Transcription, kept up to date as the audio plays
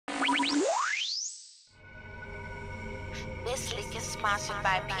This leak is sponsored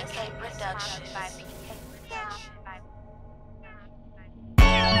by PK Production.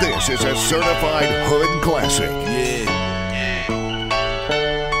 This is a certified hood classic.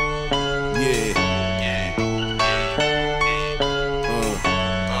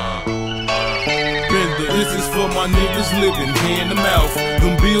 This is for my niggas living hand to mouth.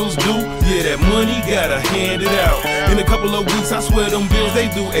 Them bills due, yeah, that money gotta hand it out. In a couple of weeks, I swear them bills, they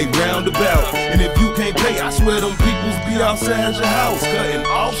do a roundabout. And if you can't pay, I swear them peoples be outside your house cutting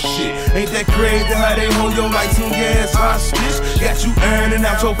off shit. Ain't that crazy how they hold your lights and gas hostage? Got you earning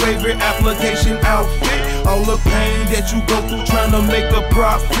out your favorite application outfit. All the pain that you go through trying to make a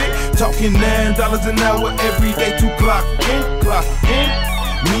profit. Talking $9 an hour every day to clock in, clock in.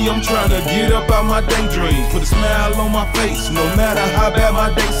 Me, I'm tryna get up out my daydreams, put a smile on my face, no matter how bad my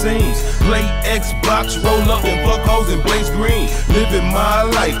day seems. Play Xbox, roll up and fuck hoes and blaze green. Living my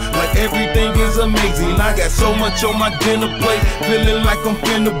life like everything is amazing. I got so much on my dinner plate, feeling like I'm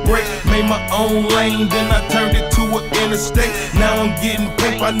finna break. Made my own lane, then I turned it to an interstate. Now I'm getting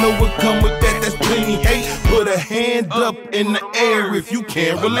paper, I know what come with that, that's plenty hate. Put a hand up in the air if you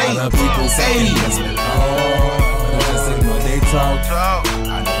can't relate. A lot of people say yes, but just ignore they talk.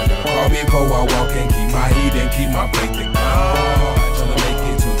 Before I walk and keep my heat and keep my faith in God. Tryna make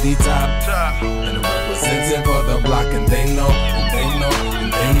it to the top. And I'm representing for the block, and they know, and they know,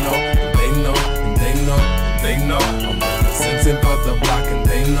 and they know, and they know, and they know, and they know. I'm representing for the block, and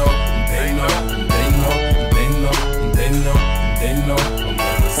they know, and they know, and they know, and they know, and they know, and they know. I'm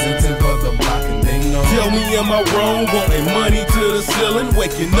representing for the block, and they know. Tell me, am I wrong? Wanting money to the ceiling,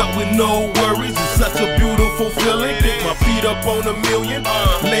 waking up with no worries. It's such a beautiful feeling. Pick my feet up on a million,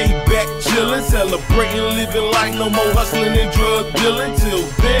 laid back chillin', celebrating, living life, no more hustling and drug dealing. Till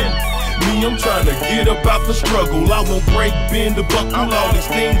then, me, I'm trying to get up out the struggle. I won't break, bend, or buckle. All these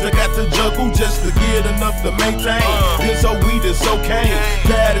things I got to juggle just to get enough to maintain. Then so weed and so cane.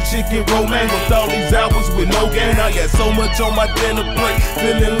 Tired of chicken romaine with all these hours with no gain. I got so much on my dinner plate,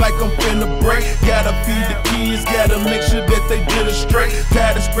 feeling like I'm finna break. Gotta feed the kids, gotta make sure that they dinner straight.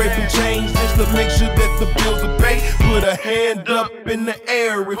 Tired of scraping change just to make sure that the bills are paid. Put a hand up in the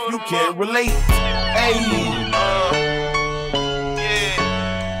air if you can't relate. Hey.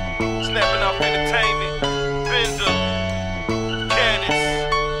 SNAPNOFF Entertainment, Bender, Canis,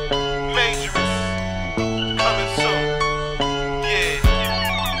 Majorous, coming soon, yeah.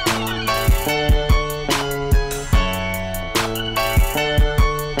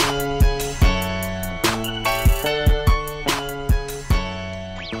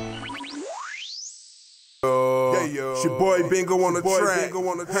 It's your boy Bingo on the track.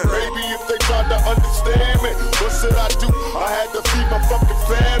 Baby, if they tried to understand me, what should I do? I had to feed my fucking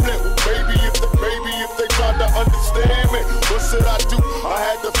family. Baby, if they tried to understand me, what should I do? I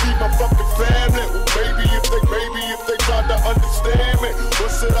had to feed my fucking family. Baby, if they tried to understand me,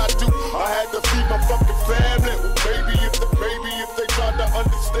 what should I do? I had to feed my fucking family. Baby, if they tried to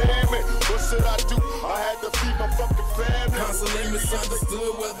understand me, what should I do? I had to feed my fucking family. Constantly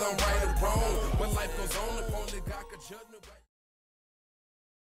misunderstood whether I'm right or wrong. When life goes on, if only God could judge me right.